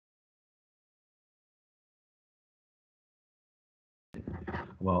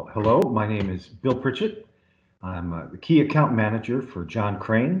Well, hello, my name is Bill Pritchett. I'm the key account manager for John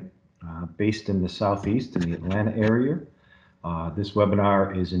Crane, based in the Southeast in the Atlanta area. This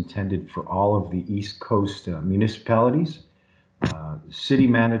webinar is intended for all of the East Coast municipalities, city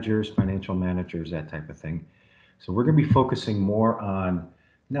managers, financial managers, that type of thing. So we're going to be focusing more on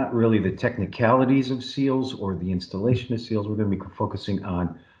not really the technicalities of seals or the installation of seals. We're going to be focusing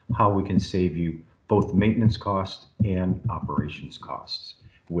on how we can save you both maintenance costs and operations costs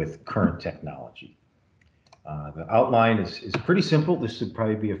with current technology. The outline is pretty simple. This would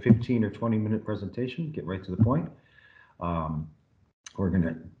probably be a 15 or 20-minute presentation, get right to the point. We're going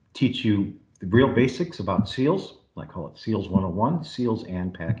to teach you the real basics about seals. I call it Seals 101, seals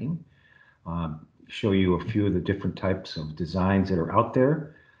and packing. Show you a few of the different types of designs that are out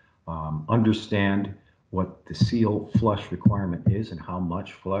there. Understand what the seal flush requirement is and how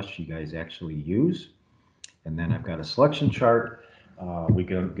much flush you guys actually use. And then I've got a selection chart. We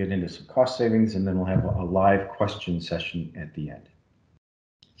can get into some cost savings, and then we'll have a live question session at the end.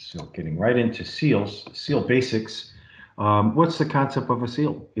 So getting right into seals, seal basics. What's the concept of a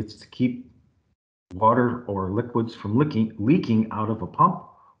seal? It's to keep water or liquids from leaking out of a pump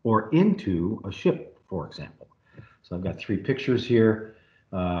or into a ship, for example. So I've got three pictures here.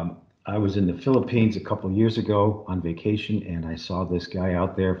 I was in the Philippines a couple years ago on vacation, and I saw this guy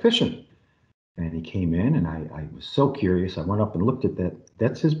out there fishing. And he came in, and I was so curious. I went up and looked at that.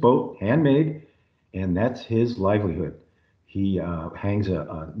 That's his boat, handmade, and that's his livelihood. He hangs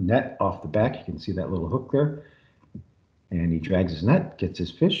a net off the back. You can see that little hook there. And he drags his net, gets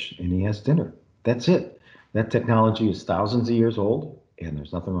his fish, and he has dinner. That's it. That technology is thousands of years old, and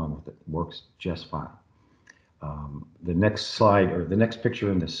there's nothing wrong with it. It works just fine. The next slide, or the next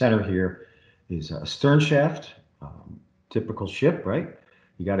picture in the center here, is a stern shaft, typical ship, right?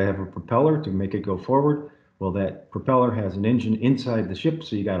 You got to have a propeller to make it go forward. Well, that propeller has an engine inside the ship,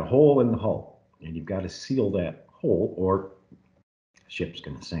 so you got a hole in the hull, and you've got to seal that hole, or the ship's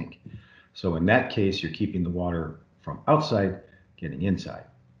going to sink. So in that case, you're keeping the water from outside getting inside.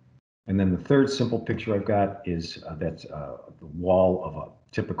 And then the third simple picture I've got is that's the wall of a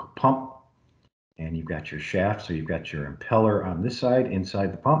typical pump. And you've got your shaft, so you've got your impeller on this side,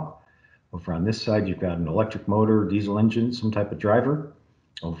 inside the pump. Over on this side, you've got an electric motor, diesel engine, some type of driver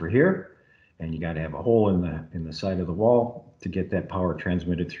over here. And you got to have a hole in the side of the wall to get that power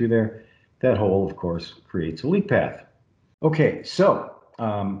transmitted through there. That hole, of course, creates a leak path. Okay, so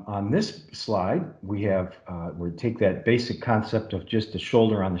on this slide, we take that basic concept of just a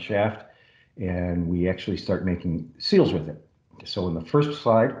shoulder on the shaft, and we actually start making seals with it. So in the first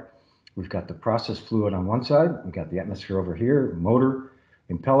slide, we've got the process fluid on one side. We've got the atmosphere over here, motor,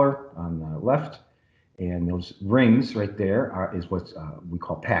 impeller on the left. And those rings right there is what we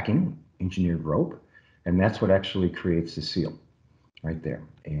call packing, engineered rope. And that's what actually creates the seal right there.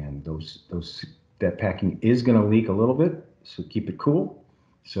 And that packing is going to leak a little bit, so keep it cool.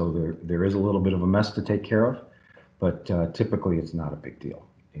 So there is a little bit of a mess to take care of, but typically it's not a big deal.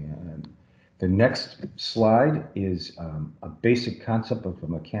 And the next slide is a basic concept of a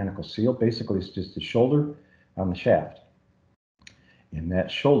mechanical seal. Basically, it's just a shoulder on the shaft. And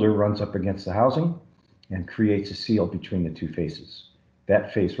that shoulder runs up against the housing and creates a seal between the two faces.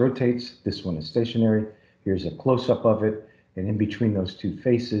 That face rotates. This one is stationary. Here's a close-up of it. And in between those two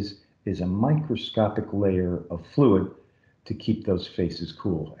faces is a microscopic layer of fluid to keep those faces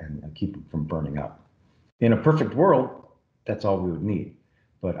cool and keep them from burning up. In a perfect world, that's all we would need.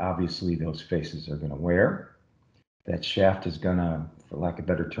 But obviously those faces are going to wear. That shaft is going to, for lack of a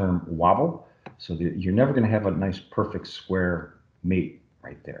better term, wobble. So that you're never going to have a nice perfect square mate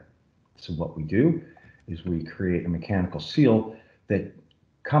right there. So what we do is we create a mechanical seal that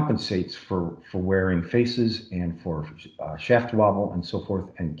compensates for wearing faces and for shaft wobble and so forth,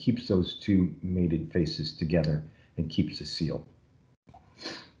 and keeps those two mated faces together and keeps the seal.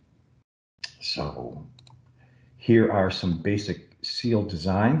 So here are some basic seal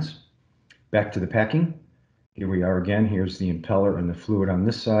designs. Back to the packing. Here we are again. Here's the impeller and the fluid on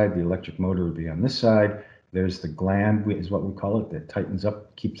this side. The electric motor would be on this side. There's the gland, is what we call it, that tightens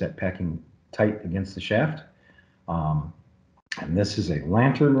up, keeps that packing tight against the shaft. And this is a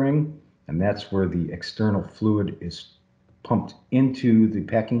lantern ring, and that's where the external fluid is pumped into the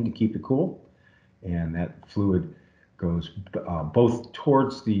packing to keep it cool. And that fluid goes both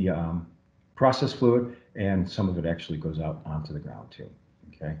towards the process fluid, and some of it actually goes out onto the ground too.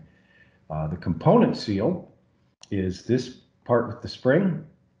 Okay. The component seal is this part with the spring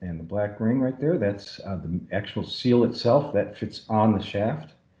and the black ring right there. That's the actual seal itself that fits on the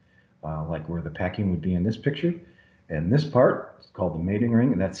shaft, like where the packing would be in this picture. And this part is called the mating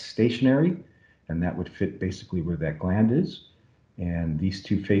ring, and that's stationary, and that would fit basically where that gland is. and these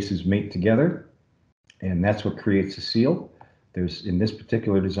two faces mate together, and that's what creates a seal. In this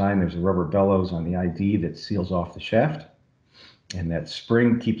particular design, there's a rubber bellows on the ID that seals off the shaft, and that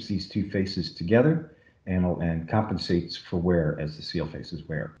spring keeps these two faces together and compensates for wear as the seal faces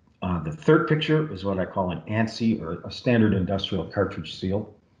wear. The third picture is what I call an ANSI, or a standard industrial cartridge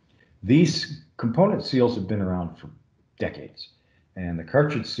seal. These component seals have been around for decades, and the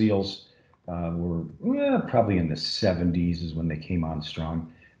cartridge seals were probably in the 70s is when they came on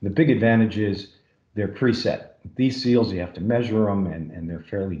strong. The big advantage is they're preset. These seals, you have to measure them, and they're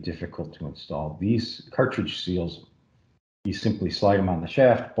fairly difficult to install. These cartridge seals, you simply slide them on the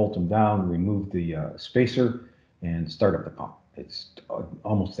shaft, bolt them down, remove the spacer, and start up the pump. It's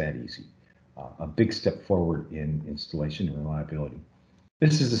almost that easy. A big step forward in installation and reliability.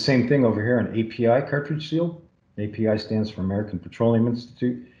 This is the same thing over here, an API cartridge seal. API stands for American Petroleum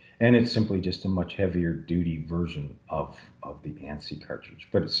Institute, and it's simply just a much heavier duty version of the ANSI cartridge,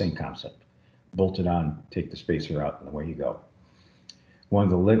 but it's the same concept. Bolt it on, take the spacer out, and away you go. One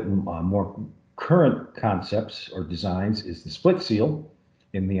of the more current concepts or designs is the split seal,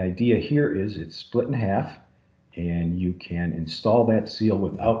 and the idea here is it's split in half, and you can install that seal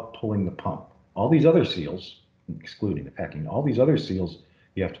without pulling the pump. All these other seals, excluding the packing, all these other seals,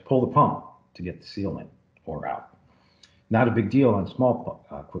 you have to pull the pump to get the seal in or out. Not a big deal on small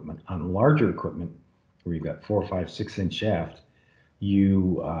equipment. On larger equipment, where you've got 4, 5, 6-inch shaft,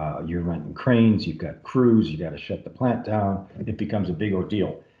 you're renting cranes, you've got crews, you got to shut the plant down. It becomes a big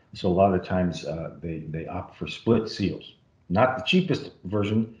ordeal. So a lot of times they opt for split seals. Not the cheapest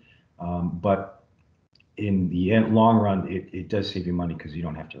version, but in the long run, it does save you money because you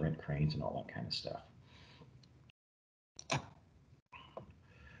don't have to rent cranes and all that kind of stuff.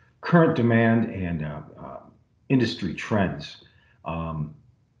 Current demand and industry trends.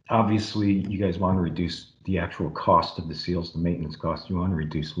 Obviously, you guys want to reduce the actual cost of the seals, the maintenance cost. You want to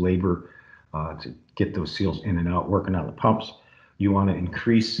reduce labor to get those seals in and out, working on the pumps. You want to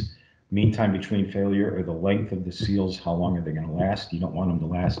increase mean time between failure, or the length of the seals. How long are they going to last? You don't want them to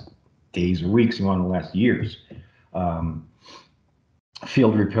last days or weeks. You want them to last years.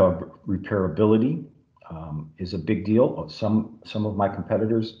 Field repairability is a big deal. Some of my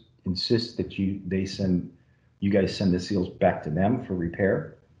competitors insist that you guys send the seals back to them for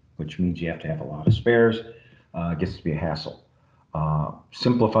repair, which means you have to have a lot of spares. It gets to be a hassle.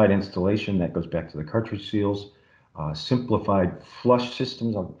 Simplified installation, that goes back to the cartridge seals. Simplified flush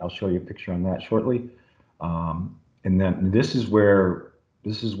systems, I'll show you a picture on that shortly. And then this is where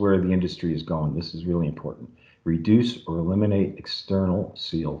the industry is going. This is really important. Reduce or eliminate external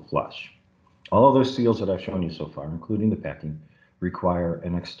seal flush. All of those seals that I've shown you so far, including the packing, require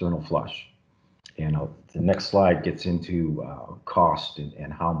an external flush. And the next slide gets into cost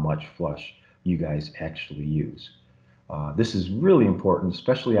and how much flush you guys actually use. This is really important,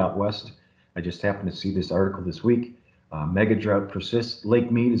 especially out west. I just happened to see this article this week. Mega drought persists.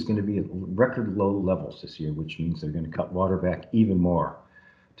 Lake Mead is going to be at record low levels this year, which means they're going to cut water back even more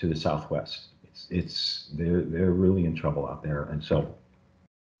to the southwest. They're really in trouble out there, and so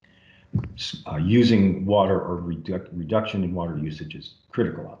using water or reduction in water usage is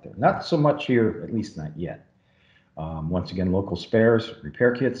critical out there. Not so much here, at least not yet. Once again, local spares,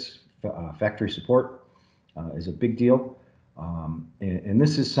 repair kits, factory support is a big deal. And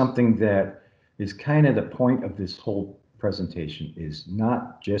this is something that is kind of the point of this whole presentation, is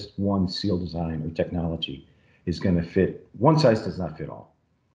not just one seal design or technology is going to fit. One size does not fit all.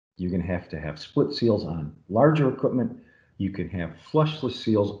 You're going to have split seals on larger equipment. You can have flushless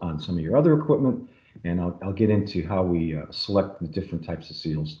seals on some of your other equipment, and I'll get into how we select the different types of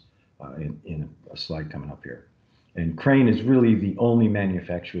seals in a slide coming up here. And Crane is really the only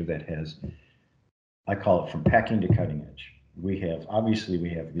manufacturer that has, I call it from packing to cutting edge. We have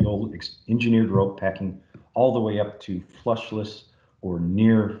the old engineered rope packing all the way up to flushless or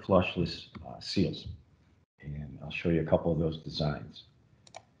near flushless seals. And I'll show you a couple of those designs.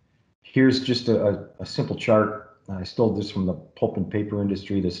 Here's just a simple chart. I stole this from the pulp and paper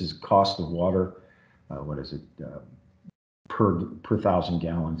industry. This is cost of water. What is it per 1,000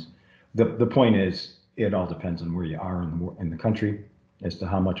 gallons? The point is, it all depends on where you are in the country as to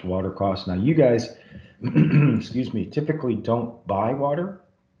how much water costs. Now, you guys, excuse me, typically don't buy water,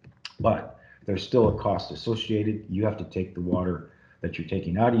 but there's still a cost associated. You have to take the water that you're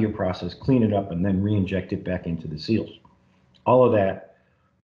taking out of your process, clean it up, and then re-inject it back into the seals. All of that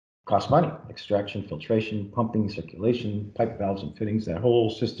costs money. Extraction, filtration, pumping, circulation, pipe valves and fittings, that whole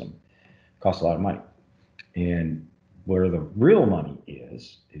system costs a lot of money. And where the real money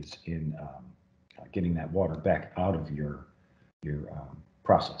is in getting that water back out of your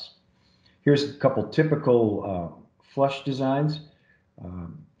process. Here's a couple typical flush designs.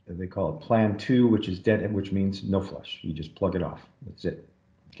 They call it Plan 2, which is dead, which means no flush. You just plug it off. That's it.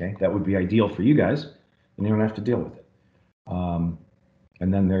 Okay, that would be ideal for you guys, and you don't have to deal with it.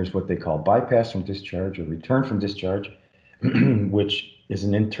 And then there's what they call bypass from discharge or return from discharge, which is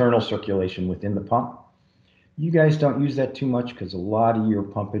an internal circulation within the pump. You guys don't use that too much because a lot of your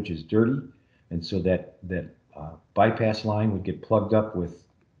pumpage is dirty, and so that bypass line would get plugged up with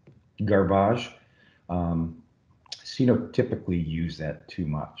garbage. So you don't typically use that too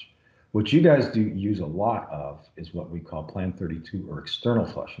much. What you guys do use a lot of is what we call Plan 32 or external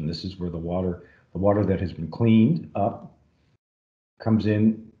flush, and this is where the water that has been cleaned up comes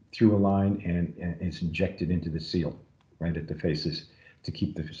in through a line and is injected into the seal right at the faces to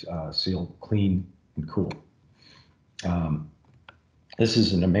keep the seal clean and cool. This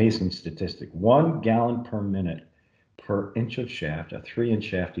is an amazing statistic. 1 gallon per minute per inch of shaft. A 3-inch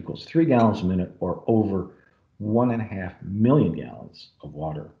shaft equals 3 gallons a minute, or over 1.5 million gallons of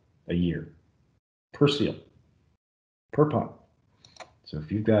water a year per seal, per pump. So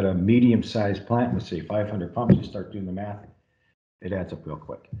if you've got a medium-sized plant with, say, 500 pumps, you start doing the math, it adds up real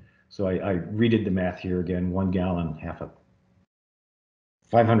quick. So I redid the math here again: 1 gallon,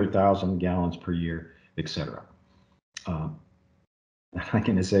 500,000 gallons per year, etc. I'm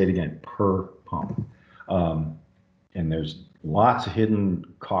going to say it again: per pump. And there's lots of hidden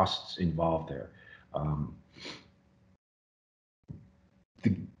costs involved there.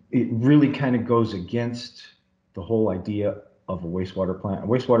 It really kind of goes against the whole idea of a wastewater plant. A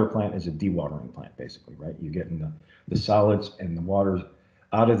wastewater plant is a dewatering plant, basically, right? You're getting the solids and the waters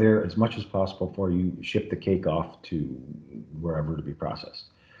out of there as much as possible before you ship the cake off to wherever to be processed.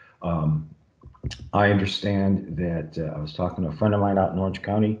 I understand that I was talking to a friend of mine out in Orange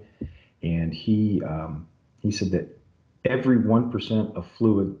County, and he said that every 1% of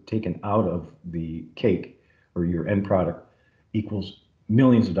fluid taken out of the cake or your end product equals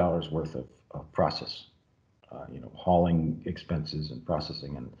millions of dollars worth of process, hauling expenses and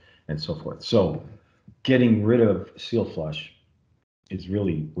processing and so forth. So getting rid of seal flush is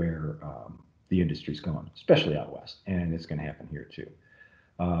really where the industry's going, especially out west, and it's going to happen here too.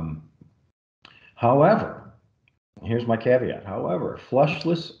 However, here's my caveat. However,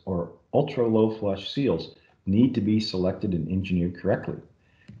 flushless or ultra low flush seals need to be selected and engineered correctly.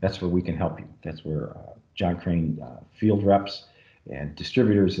 That's where we can help you. That's where John Crane field reps and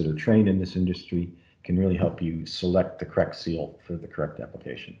distributors that are trained in this industry can really help you select the correct seal for the correct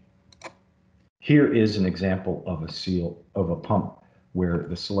application. Here is an example of a seal of a pump where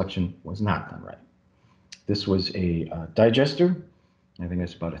the selection was not done right. This was a digester. I think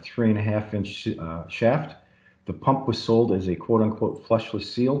it's about a 3.5-inch shaft. The pump was sold as a quote-unquote flushless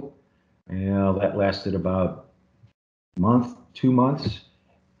seal. And that lasted about a month, 2 months,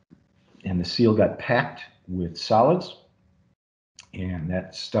 and the seal got packed with solids, and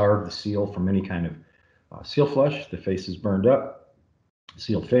that starved the seal from any kind of seal flush. The faces burned up, the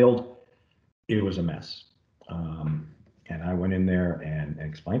seal failed. It was a mess. And I went in there and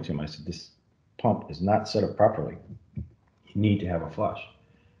explained to him, I said, this pump is not set up properly. You need to have a flush.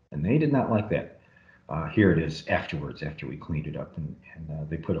 And they did not like that. Here it is afterwards, after we cleaned it up, and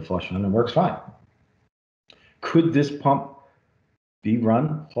they put a flush on and it works fine. Could this pump be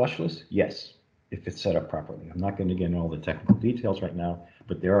run flushless? Yes, if it's set up properly. I'm not going to get into all the technical details right now,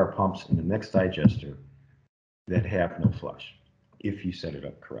 but there are pumps in the next digester that have no flush if you set it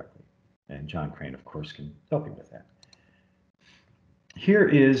up correctly. And John Crane, of course, can help you with that. Here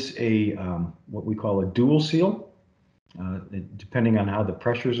is a what we call a dual seal. Depending on how the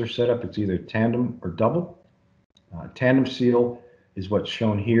pressures are set up, it's either tandem or double. Tandem seal is what's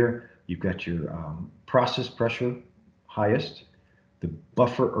shown here. You've got your process pressure highest. The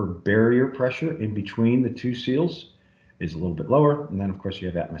buffer or barrier pressure in between the two seals is a little bit lower. And then, of course, you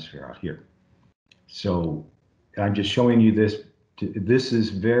have atmosphere out here. So I'm just showing you this. This is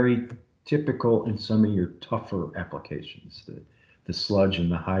very typical in some of your tougher applications, the sludge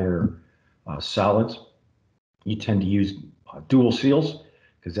and the higher solids. You tend to use dual seals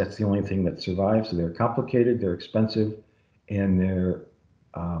because that's the only thing that survives. So they're complicated, they're expensive, and they're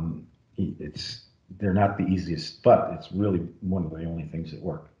not the easiest, but it's really one of the only things that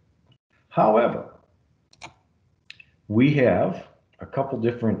work. However, we have a couple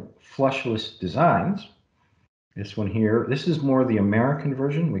different flushless designs. This one here, this is more the American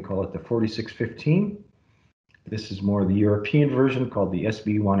version. We call it the 4615. This is more the European version called the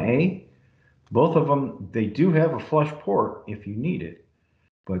SB1A. Both of them, they do have a flush port if you need it,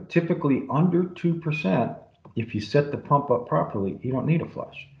 but typically under 2%, if you set the pump up properly, you don't need a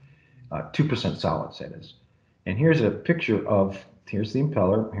flush. 2% solids, that is. And here's a picture of, here's the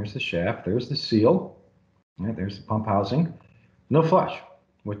impeller, here's the shaft, there's the seal. Right, there's the pump housing. No flush.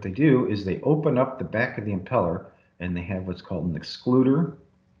 What they do is they open up the back of the impeller and they have what's called an excluder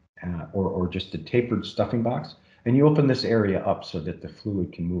or just a tapered stuffing box. And you open this area up so that the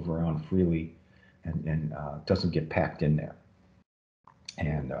fluid can move around freely and doesn't get packed in there.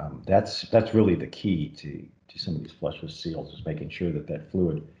 And that's really the key to some of these flushless seals, is making sure that that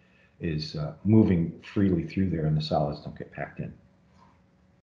fluid is moving freely through there and the solids don't get packed in.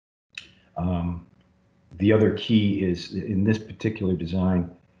 The other key is in this particular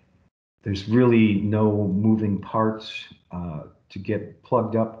design, there's really no moving parts to get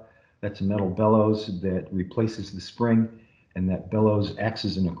plugged up. That's a metal bellows that replaces the spring, and that bellows acts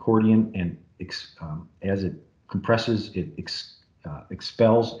as an accordion, and as it compresses, it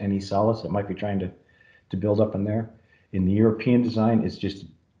expels any solids that might be trying to build up in there. In the European design, it's just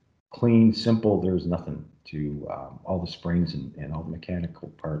clean, simple. There's nothing to all the springs and all the mechanical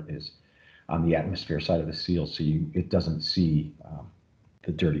part is on the atmosphere side of the seal, so it doesn't see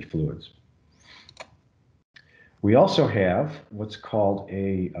the dirty fluids. We also have what's called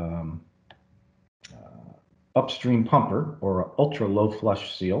a upstream pumper or an ultra low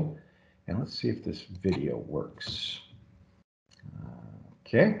flush seal. And let's see if this video works.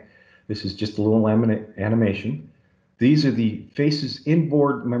 Okay, this is just a little animation. These are the faces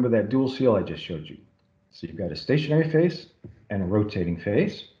inboard. Remember that dual seal I just showed you? So you've got a stationary face and a rotating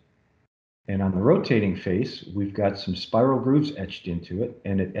face. And on the rotating face, we've got some spiral grooves etched into it,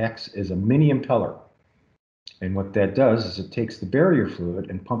 and it acts as a mini impeller. And what that does is it takes the barrier fluid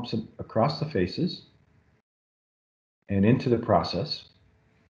and pumps it across the faces and into the process.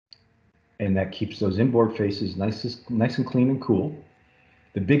 And that keeps those inboard faces nice and clean and cool.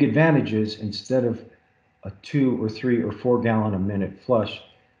 The big advantage is instead of a 2 or 3 or 4 gallon a minute flush,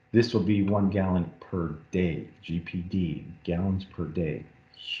 this will be 1 gallon per day, GPD, gallons per day.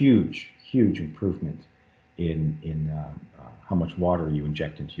 Huge improvement in how much water you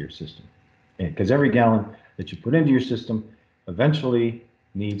inject into your system. Because every gallon that you put into your system eventually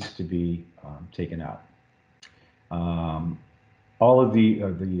needs to be taken out. All of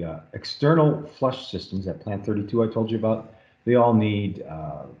the external flush systems, that Plant 32 I told you about, they all need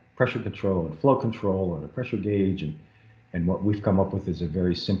pressure control and flow control and a pressure gauge. And what we've come up with is a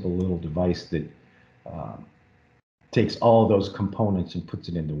very simple little device that takes all of those components and puts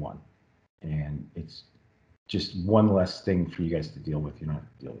it into one. And it's just one less thing for you guys to deal with. You don't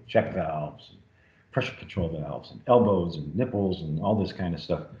have to deal with check valves, and pressure control valves, and elbows and nipples and all this kind of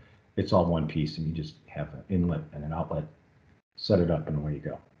stuff. It's all one piece, and you just have an inlet and an outlet, set it up, and away you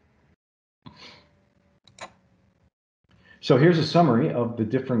go. So here's a summary of the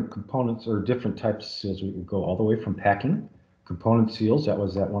different components or different types of seals. We will go all the way from packing, component seals. That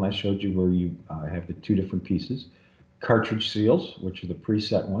was that one I showed you where you have the 2 different pieces. Cartridge seals, which are the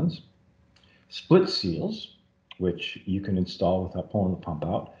preset ones. Split seals, which you can install without pulling the pump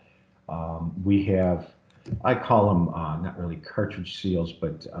out. We have, I call them not really cartridge seals,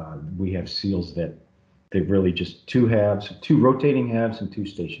 but we have seals that they're really just 2 halves, 2 rotating halves and 2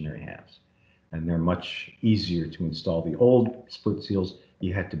 stationary halves. And they're much easier to install. The old split seals,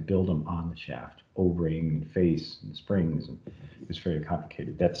 you had to build them on the shaft, O-ring and face and springs, and it's very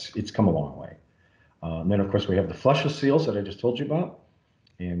complicated. It's come a long way. Then of course we have the flushless seals that I just told you about.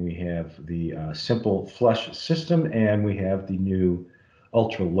 And we have the simple flush system, and we have the new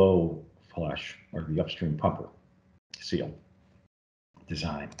ultra low flush or the upstream pumper seal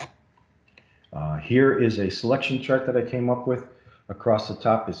design. Here is a selection chart that I came up with. Across the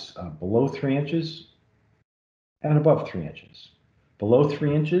top is below 3 inches and above 3 inches. Below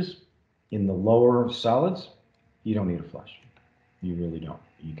 3 inches in the lower solids, you don't need a flush. You really don't.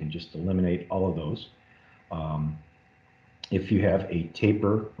 You can just eliminate all of those. If you have a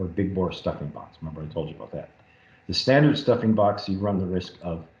taper or big bore stuffing box. Remember I told you about that. The standard stuffing box, you run the risk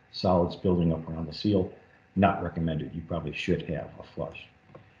of solids building up around the seal. Not recommended. You probably should have a flush.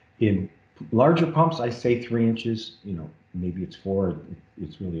 In larger pumps, I say 3 inches, maybe it's 4.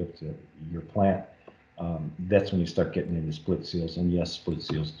 It's really up to your plant. That's when you start getting into split seals. And yes, split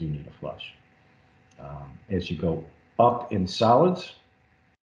seals do need a flush. As you go up in solids,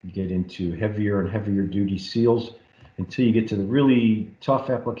 you get into heavier and heavier duty seals. Until you get to the really tough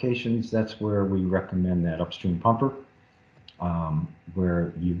applications, that's where we recommend that upstream pumper,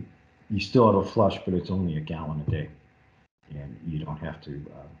 where you still have a flush, but it's only a gallon a day. And you don't have to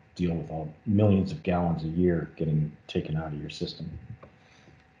deal with all millions of gallons a year getting taken out of your system.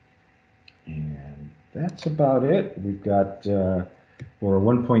 And that's about it. We've got, we're a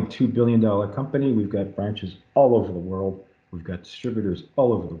 $1.2 billion company. We've got branches all over the world. We've got distributors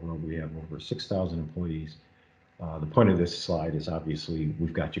all over the world. We have over 6,000 employees. The point of this slide is obviously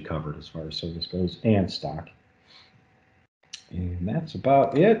we've got you covered as far as service goes and stock. And that's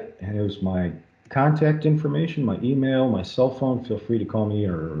about it. Here's my contact information, my email, my cell phone. Feel free to call me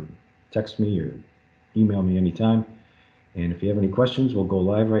or text me or email me anytime. And if you have any questions, we'll go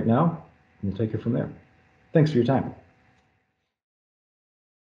live right now and we'll take it from there. Thanks for your time.